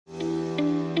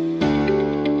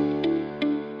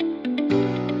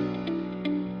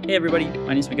Hey everybody,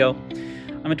 my name is Miguel.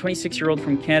 I'm a 26-year-old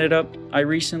from Canada. I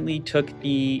recently took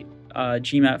the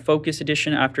GMAT Focus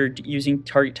Edition after using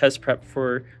Target Test Prep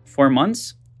for 4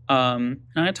 months. I'm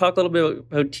going to talk a little bit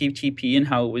about TTP and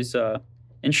how it was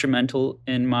instrumental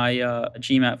in my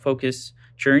GMAT Focus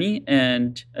journey,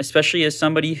 and especially as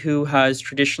somebody who has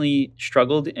traditionally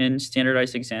struggled in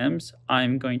standardized exams,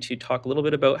 I'm going to talk a little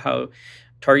bit about how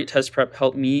Target Test Prep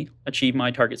helped me achieve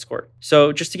my target score.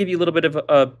 So just to give you a little bit of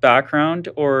a background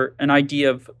or an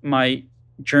idea of my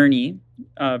journey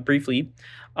briefly,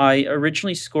 I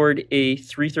originally scored a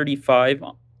 335,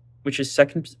 which is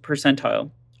second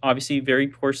percentile, obviously very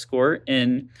poor score,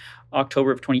 in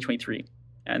October of 2023.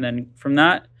 And then from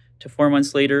that to 4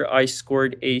 months later, I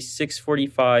scored a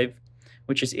 645,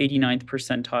 which is 89th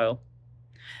percentile.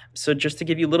 So just to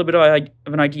give you a little bit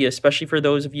of an idea, especially for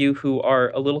those of you who are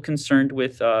a little concerned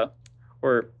with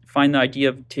or find the idea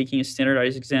of taking a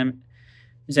standardized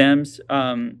exams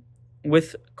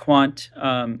with quant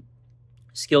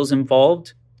skills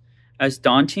involved as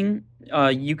daunting,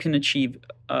 you can achieve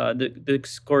the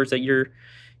scores that you're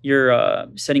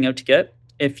setting out to get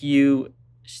if you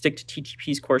stick to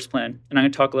TTP's course plan. And I'm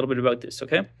going to talk a little bit about this,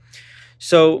 okay?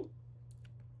 So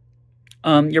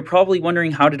you're probably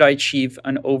wondering, how did I achieve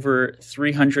an over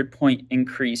 300-point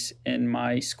increase in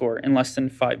my score in less than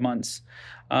 5 months?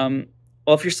 Well,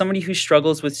 if you're somebody who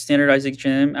struggles with standardized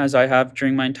exam, as I have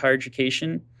during my entire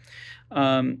education,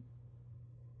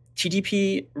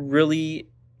 TTP really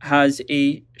has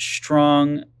a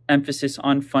strong emphasis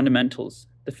on fundamentals,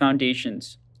 the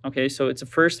foundations. Okay, so it's a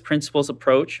first principles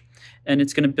approach, and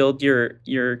it's going to build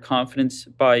your confidence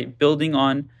by building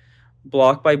on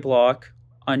block by block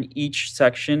on each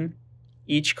section,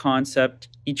 each concept,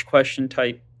 each question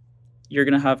type. You're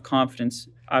going to have confidence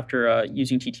after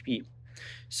using TTP.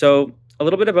 So a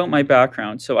little bit about my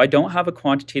background. So I don't have a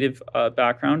quantitative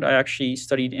background. I actually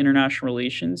studied international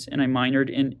relations and I minored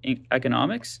in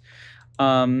economics.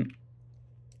 And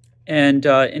in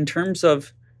terms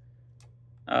of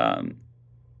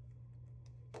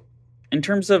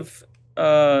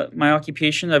my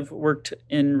occupation, I've worked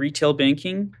in retail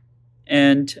banking,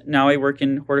 and now I work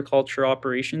in horticulture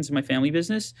operations in my family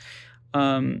business.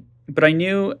 But I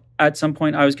knew at some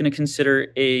point I was going to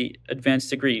consider an advanced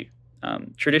degree.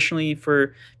 Traditionally,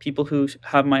 for people who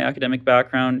have my academic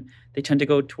background, they tend to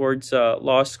go towards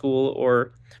law school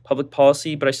or public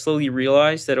policy. But I slowly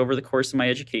realized that over the course of my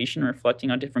education,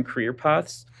 reflecting on different career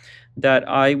paths, that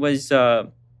I was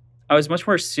much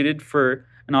more suited for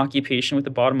an occupation with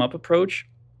a bottom-up approach.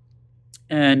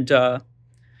 And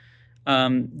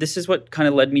this is what kind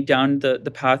of led me down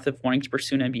the path of wanting to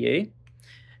pursue an MBA.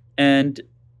 And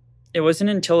it wasn't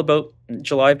until about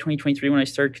July of 2023 when I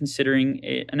started considering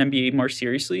an MBA more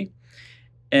seriously.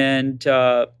 And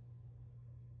I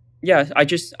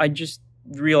just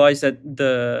realized that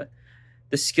the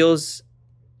skills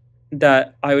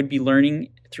that I would be learning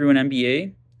through an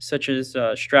MBA, such as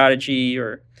strategy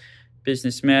or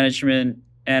business management,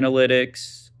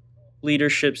 analytics,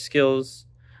 leadership skills,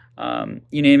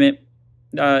 you name it,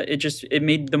 it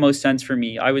made the most sense for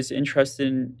me. I was interested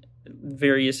in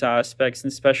various aspects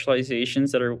and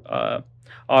specializations that are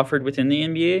offered within the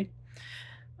MBA.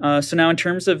 So now in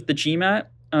terms of the GMAT,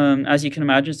 as you can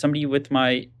imagine, somebody with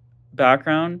my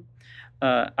background,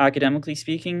 academically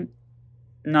speaking,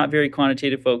 not very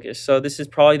quantitative focused. So this is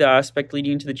probably the aspect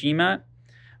leading into the GMAT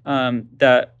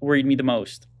that worried me the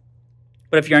most.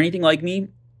 But if you're anything like me,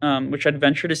 which I'd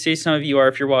venture to say some of you are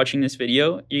if you're watching this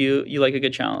video, you like a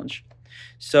good challenge.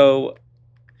 So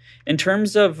in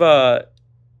terms of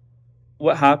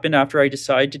what happened after I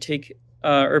decided to take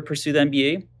or pursue the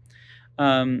MBA,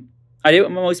 I did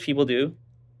what most people do,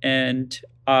 and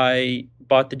I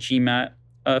bought the GMAT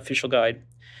official guide.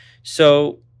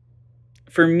 So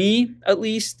for me, at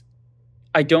least,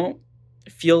 I don't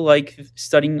feel like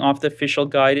studying off the official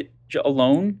guide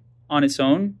alone on its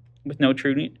own with no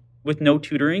tutoring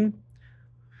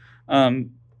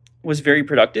was very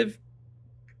productive.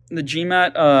 The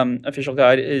GMAT official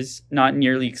guide is not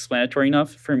nearly explanatory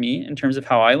enough for me in terms of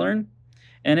how I learn,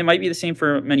 and it might be the same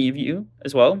for many of you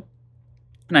as well.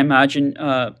 And I imagine,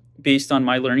 based on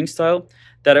my learning style,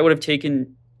 that I would have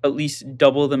taken at least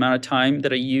double the amount of time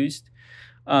that I used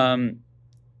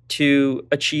to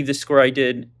achieve the score I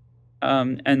did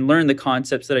and learn the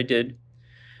concepts that I did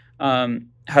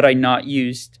had I not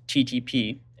used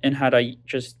TTP and had I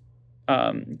just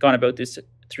gone about this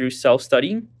through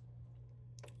self-studying.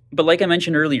 But like I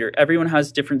mentioned earlier, everyone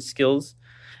has different skills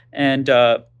and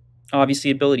obviously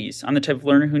abilities. I'm the type of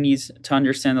learner who needs to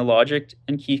understand the logic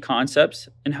and key concepts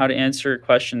and how to answer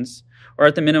questions, or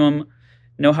at the minimum,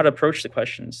 know how to approach the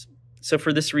questions. So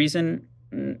for this reason,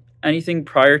 anything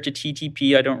prior to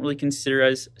TTP I don't really consider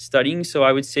as studying. So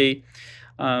I would say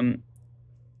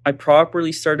I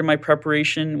properly started my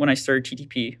preparation when I started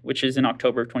TTP, which is in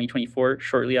October of 2024,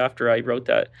 shortly after I wrote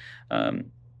that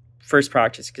first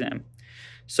practice exam.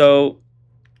 So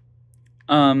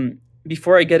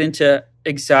before I get into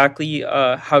exactly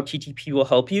how TTP will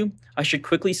help you, I should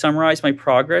quickly summarize my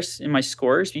progress in my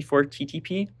scores before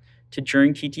TTP to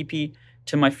during TTP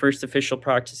to my first official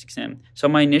practice exam. So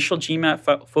my initial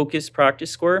GMAT Focus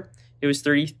practice score, it was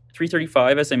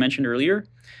 335, as I mentioned earlier.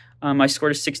 I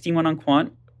scored a 61 on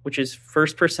Quant, which is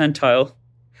first percentile,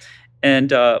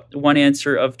 and one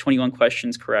answer of 21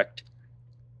 questions correct.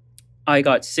 I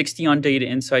got 60 on Data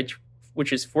Insights,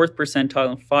 which is fourth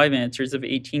percentile, and 5 answers of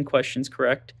 18 questions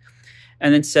correct.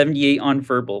 And then 78 on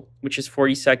Verbal, which is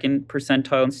 42nd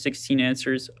percentile and 16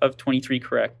 answers of 23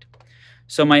 correct.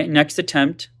 So my next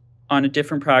attempt on a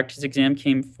different practice exam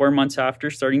came 4 months after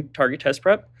starting Target Test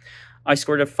Prep. I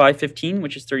scored a 515,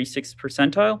 which is 36th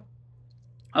percentile.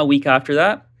 A week after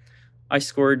that, I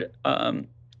scored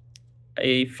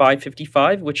a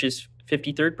 555, which is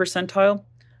 53rd percentile.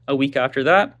 A week after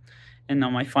that, and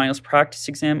on my finals practice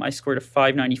exam, I scored a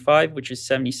 595, which is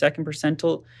 72nd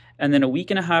percentile. And then a week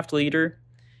and a half later,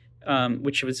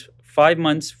 which was 5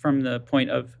 months from the point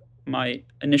of my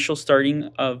initial starting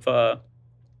of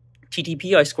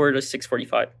TTP, I scored a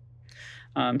 645.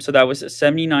 So that was a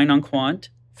 79 on Quant,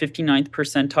 59th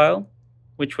percentile,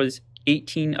 which was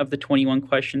 18 of the 21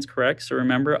 questions correct. So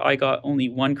remember, I got only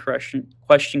one question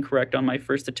correct on my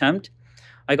first attempt.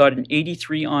 I got an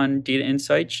 83 on Data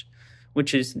Insights,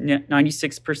 which is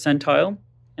 96th percentile,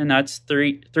 and that's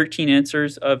 13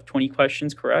 answers of 20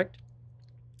 questions correct.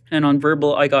 And on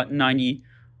Verbal, I got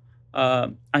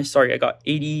I got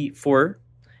 84,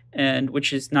 and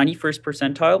which is 91st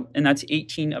percentile, and that's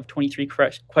 18 of 23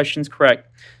 questions correct.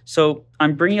 So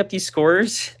I'm bringing up these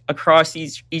scores across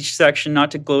each section,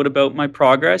 not to gloat about my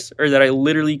progress or that I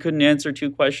literally couldn't answer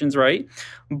 2 questions right,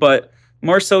 but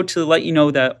more so to let you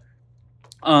know that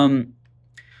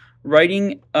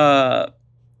writing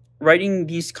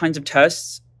these kinds of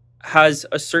tests has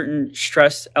a certain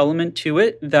stress element to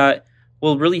it that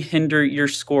will really hinder your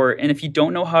score. And if you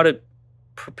don't know how to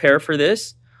prepare for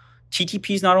this,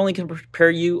 TTP is not only going to prepare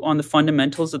you on the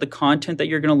fundamentals of the content that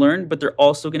you're going to learn, but they're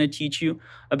also going to teach you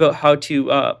about how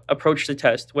to approach the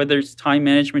test, whether it's time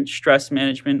management, stress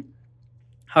management,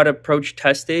 how to approach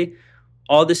test day.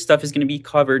 All this stuff is going to be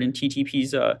covered in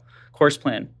TTP's course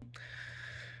plan.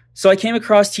 So I came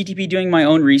across TTP doing my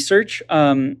own research.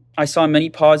 I saw many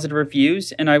positive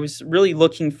reviews, and I was really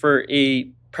looking for a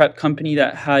prep company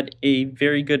that had a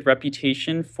very good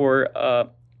reputation for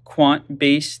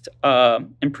quant-based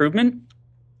improvement.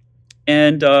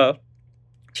 And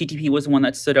TTP was the one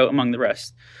that stood out among the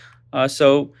rest.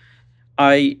 So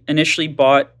I initially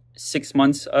bought 6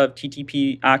 months of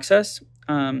TTP access,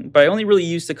 but I only really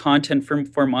used the content for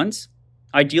 4 months.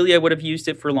 Ideally, I would have used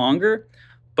it for longer,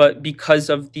 but because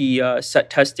of the set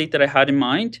test date that I had in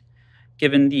mind,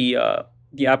 given the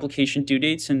application due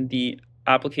dates and the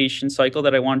application cycle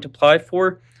that I wanted to apply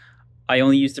for, I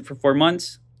only used it for 4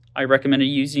 months. I recommended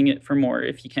using it for more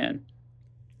if you can.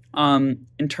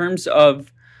 In terms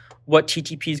of what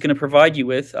TTP is going to provide you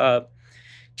with,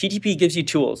 TTP gives you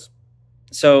tools.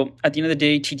 So at the end of the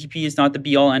day, TTP is not the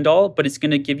be-all, end-all, but it's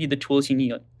going to give you the tools you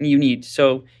need.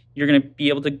 So you're going to be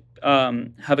able to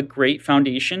have a great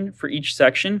foundation for each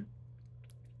section.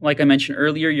 Like I mentioned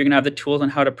earlier, you're going to have the tools on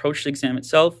how to approach the exam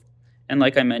itself. And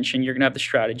like I mentioned, you're going to have the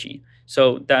strategy.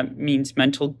 So that means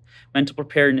mental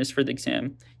preparedness for the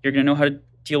exam. You're going to know how to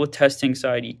deal with test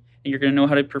anxiety, and you're going to know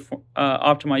how to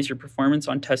optimize your performance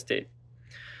on test day.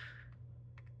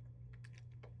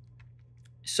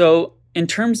 So in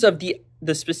terms of the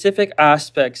specific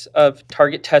aspects of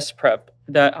Target Test Prep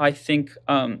that I think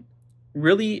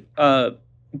really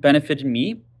benefited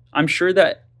me, I'm sure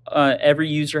that every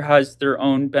user has their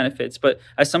own benefits, but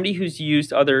as somebody who's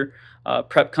used other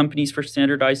prep companies for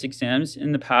standardized exams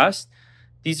in the past,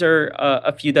 these are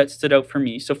a few that stood out for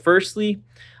me. So firstly,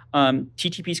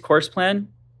 TTP's course plan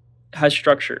has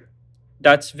structure.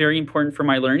 That's very important for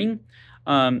my learning.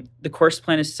 The course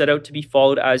plan is set out to be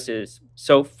followed as is.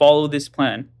 So follow this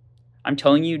plan. I'm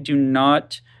telling you, do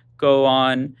not go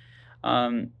on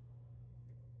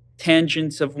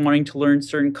tangents of wanting to learn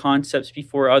certain concepts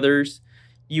before others.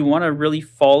 You want to really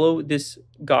follow this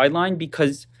guideline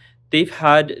because they've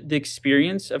had the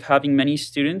experience of having many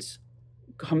students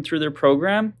come through their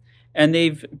program, and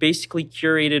they've basically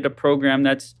curated a program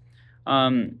that's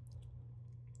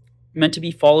meant to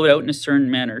be followed out in a certain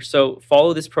manner. So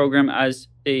follow this program as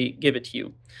they give it to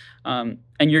you. And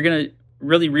you're going to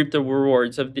really reap the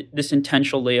rewards of this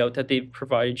intentional layout that they've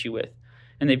provided you with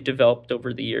and they've developed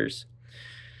over the years.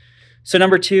 So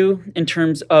number two, in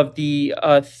terms of the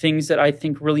things that I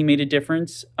think really made a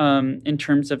difference in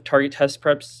terms of Target Test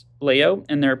Prep's layout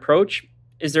and their approach,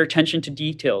 is their attention to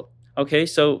detail. Okay,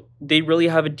 so they really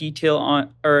have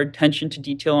attention to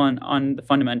detail on the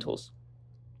fundamentals.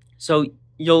 So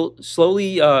you'll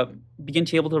slowly begin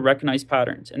to be able to recognize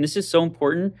patterns. And this is so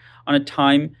important on a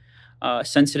time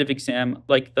sensitive exam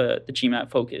like the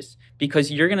GMAT Focus,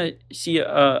 because you're going to see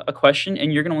a question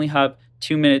and you're going to only have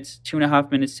 2 minutes,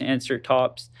 2.5 minutes to answer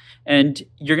tops. And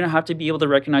you're going to have to be able to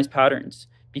recognize patterns,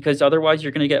 because otherwise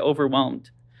you're going to get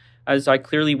overwhelmed, as I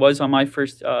clearly was on my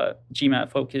first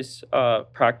GMAT Focus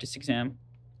practice exam.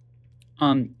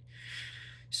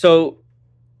 So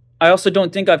I also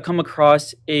don't think I've come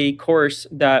across a course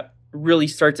that really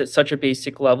starts at such a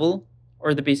basic level,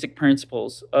 or the basic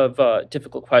principles of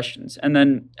difficult questions, and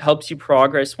then helps you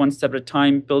progress one step at a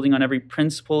time, building on every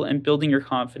principle and building your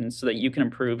confidence so that you can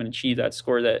improve and achieve that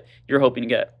score that you're hoping to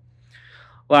get.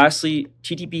 Lastly,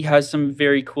 TTP has some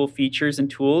very cool features and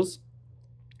tools,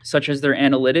 such as their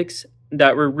analytics,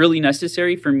 that were really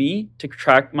necessary for me to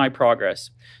track my progress.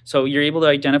 So you're able to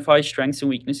identify strengths and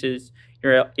weaknesses,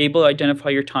 you're able to identify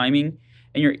your timing,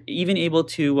 and you're even able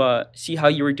to see how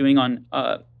you were doing on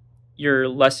your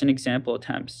lesson example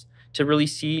attempts, to really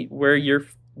see where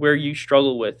you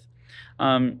struggle with.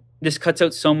 This cuts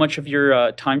out so much of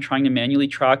your time trying to manually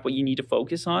track what you need to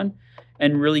focus on,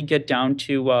 and really get down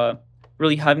to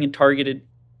really having a targeted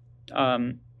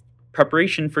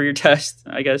preparation for your test,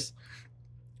 I guess.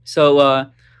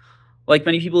 So like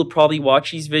many people who probably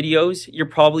watch these videos, you're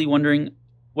probably wondering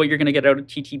what you're going to get out of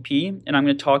TTP, and I'm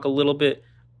going to talk a little bit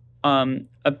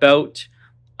about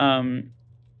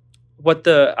what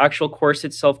the actual course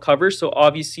itself covers. So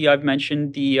obviously I've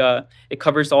mentioned it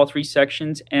covers all 3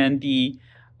 sections and the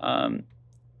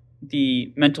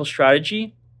mental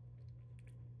strategy,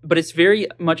 but it's very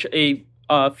much a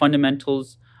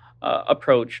fundamentals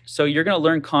approach. So you're going to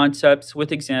learn concepts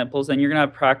with examples, and you're going to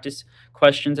have practice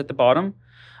questions at the bottom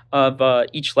of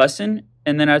each lesson.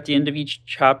 And then at the end of each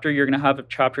chapter, you're going to have a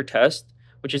chapter test,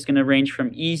 which is going to range from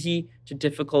easy to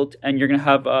difficult, and you're going to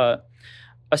have a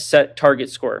set target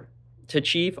score to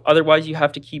achieve. Otherwise, you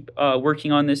have to keep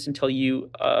working on this until you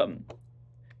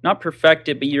not perfect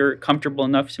it, but you're comfortable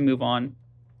enough to move on.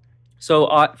 So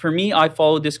for me, I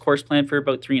followed this course plan for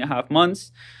about 3.5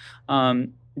 months.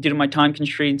 Due to my time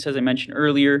constraints, as I mentioned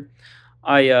earlier,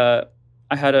 I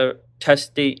had a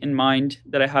test date in mind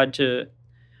that I had to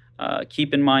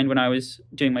keep in mind when I was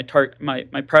doing my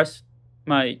test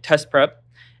prep,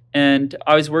 and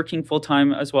I was working full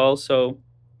time as well. So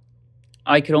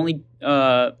I could only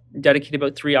dedicate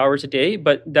about 3 hours a day,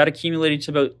 but that accumulated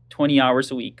to about 20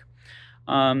 hours a week.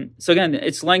 So again,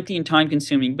 it's lengthy and time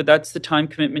consuming, but that's the time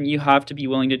commitment you have to be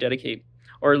willing to dedicate,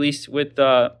 or at least with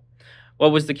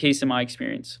what was the case in my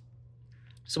experience.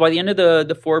 So by the end of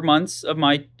the 4 months of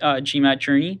my GMAT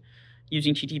journey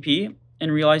using TTP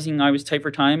and realizing I was tight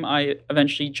for time, I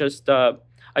eventually just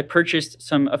I purchased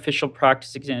some official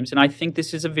practice exams, and I think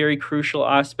this is a very crucial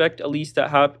aspect, at least that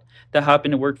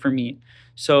happened to work for me.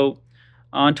 So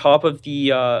on top of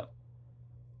the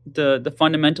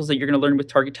fundamentals that you're going to learn with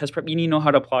Target Test Prep, you need to know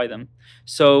how to apply them.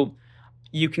 So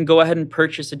you can go ahead and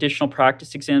purchase additional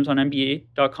practice exams on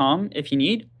MBA.com if you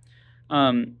need,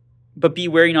 but be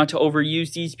wary not to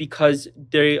overuse these, because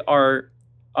they have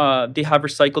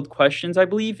recycled questions, I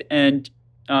believe, and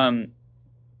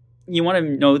you want to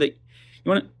know that you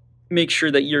want to make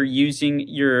sure that you're using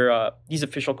your these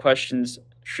official questions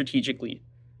strategically.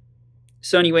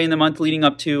 So anyway, in the month leading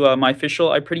up to my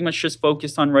official, I pretty much just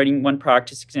focused on writing 1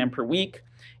 practice exam per week,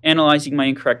 analyzing my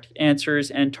incorrect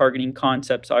answers, and targeting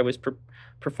concepts I was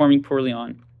performing poorly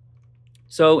on.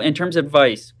 So in terms of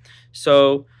advice,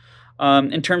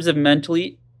 in terms of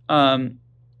mentally, my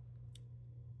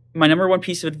number 1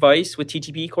 piece of advice with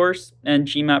TTP course and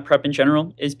GMAT prep in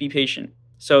general is be patient.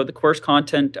 So the course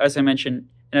content, as I mentioned,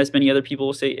 and as many other people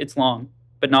will say, it's long,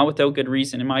 but not without good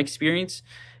reason. In my experience,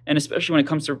 and especially when it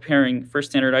comes to preparing for a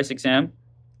standardized exam,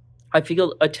 I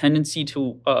feel a tendency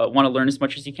to want to learn as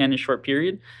much as you can in a short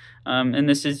period. And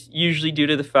this is usually due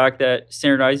to the fact that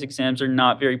standardized exams are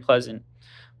not very pleasant.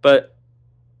 But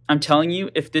I'm telling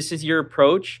you, if this is your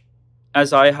approach,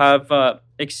 as I have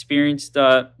experienced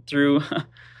through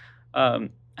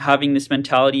having this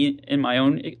mentality in my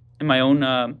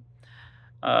own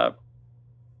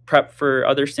prep for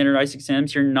other standardized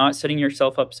exams, you're not setting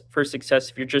yourself up for success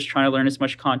if you're just trying to learn as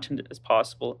much content as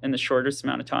possible in the shortest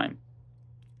amount of time.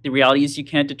 The reality is you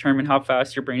can't determine how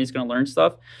fast your brain is going to learn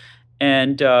stuff,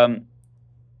 and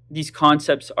these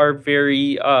concepts are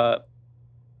very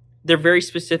they're very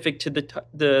specific to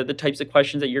the types of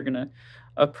questions that you're going to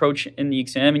approach in the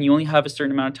exam, and you only have a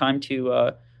certain amount of time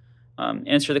to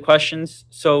answer the questions.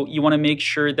 So you want to make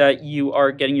sure that you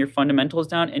are getting your fundamentals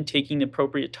down and taking the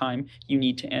appropriate time you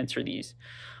need to answer these.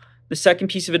 The second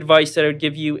piece of advice that I would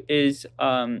give you is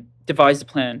devise a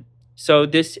plan. So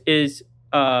this is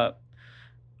a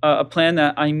plan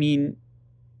that,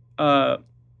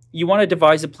 you want to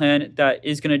devise a plan that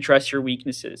is going to address your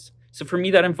weaknesses. So for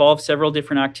me, that involves several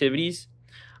different activities,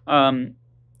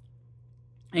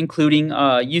 including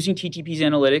using TTP's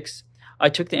analytics. I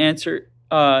took the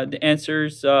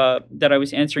answers that I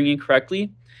was answering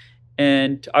incorrectly,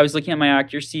 and I was looking at my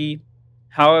accuracy,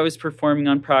 how I was performing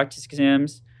on practice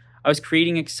exams. I was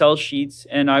creating Excel sheets,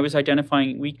 and I was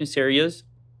identifying weakness areas,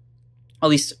 at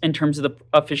least in terms of the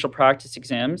official practice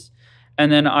exams.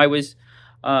 And then I was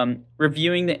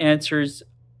reviewing the answers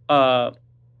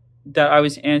that I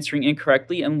was answering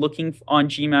incorrectly and looking on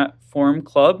GMAT Forum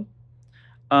Club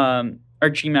or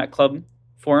GMAT Club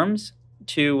forums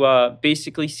to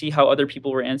basically see how other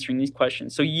people were answering these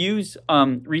questions. So use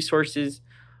resources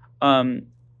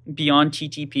beyond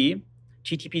TTP.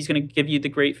 TTP is going to give you the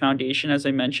great foundation, as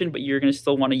I mentioned, but you're going to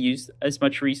still want to use as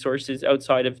much resources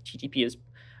outside of TTP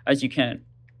as you can.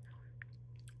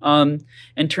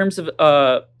 In terms of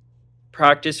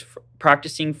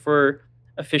practicing for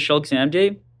official exam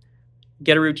day,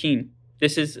 get a routine.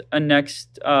 This is the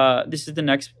next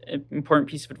important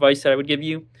piece of advice that I would give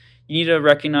you. You need to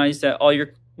recognize that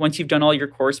once you've done all your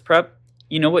course prep,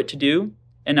 you know what to do,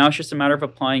 and now it's just a matter of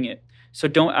applying it. So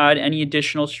don't add any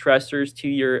additional stressors to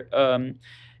your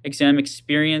exam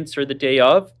experience or the day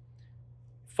of.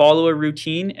 Follow a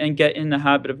routine and get in the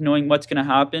habit of knowing what's going to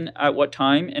happen at what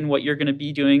time and what you're going to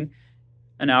be doing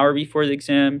an hour before the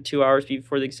exam, 2 hours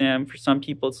before the exam. For some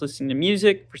people, it's listening to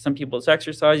music. For some people, it's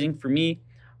exercising. For me,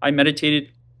 I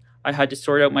meditated. I had to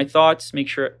sort out my thoughts, made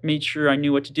sure I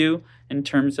knew what to do in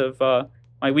terms of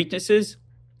my weaknesses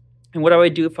and what I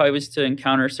would do if I was to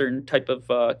encounter a certain type of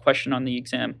question on the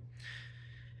exam.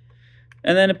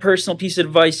 And then a personal piece of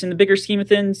advice: in the bigger scheme of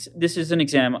things, this is an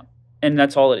exam, and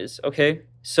that's all it is, okay?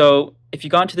 So if you've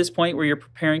gotten to this point where you're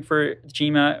preparing for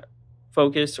GMAT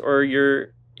Focus or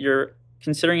you're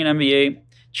considering an MBA,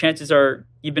 chances are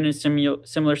you've been in a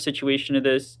similar situation to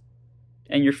this,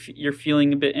 and you're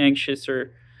feeling a bit anxious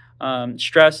or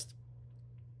stressed.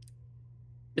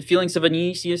 The feelings of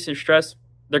uneasiness or stress,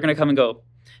 they're going to come and go.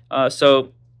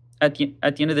 So at the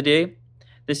end of the day,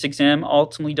 this exam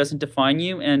ultimately doesn't define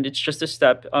you, and it's just a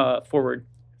step forward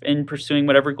in pursuing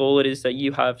whatever goal it is that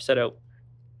you have set out.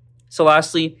 So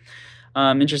lastly,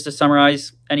 and just to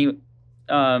summarize,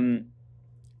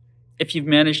 if you've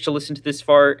managed to listen to this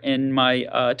far in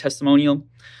my testimonial,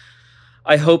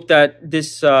 I hope that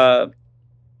this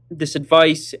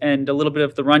advice and a little bit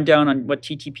of the rundown on what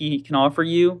TTP can offer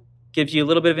you gives you a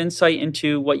little bit of insight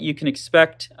into what you can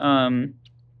expect.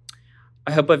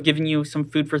 I hope I've given you some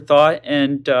food for thought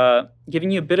and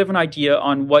given you a bit of an idea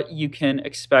on what you can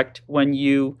expect when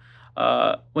you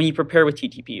prepare with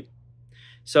TTP.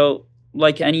 So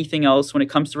like anything else, when it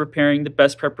comes to preparing, the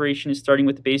best preparation is starting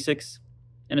with the basics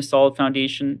and a solid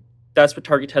foundation. That's what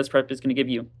Target Test Prep is going to give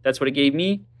you. That's what it gave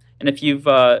me. And if you've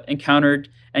encountered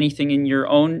anything in your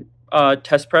own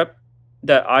test prep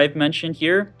that I've mentioned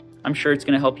here, I'm sure it's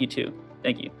going to help you too.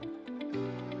 Thank you.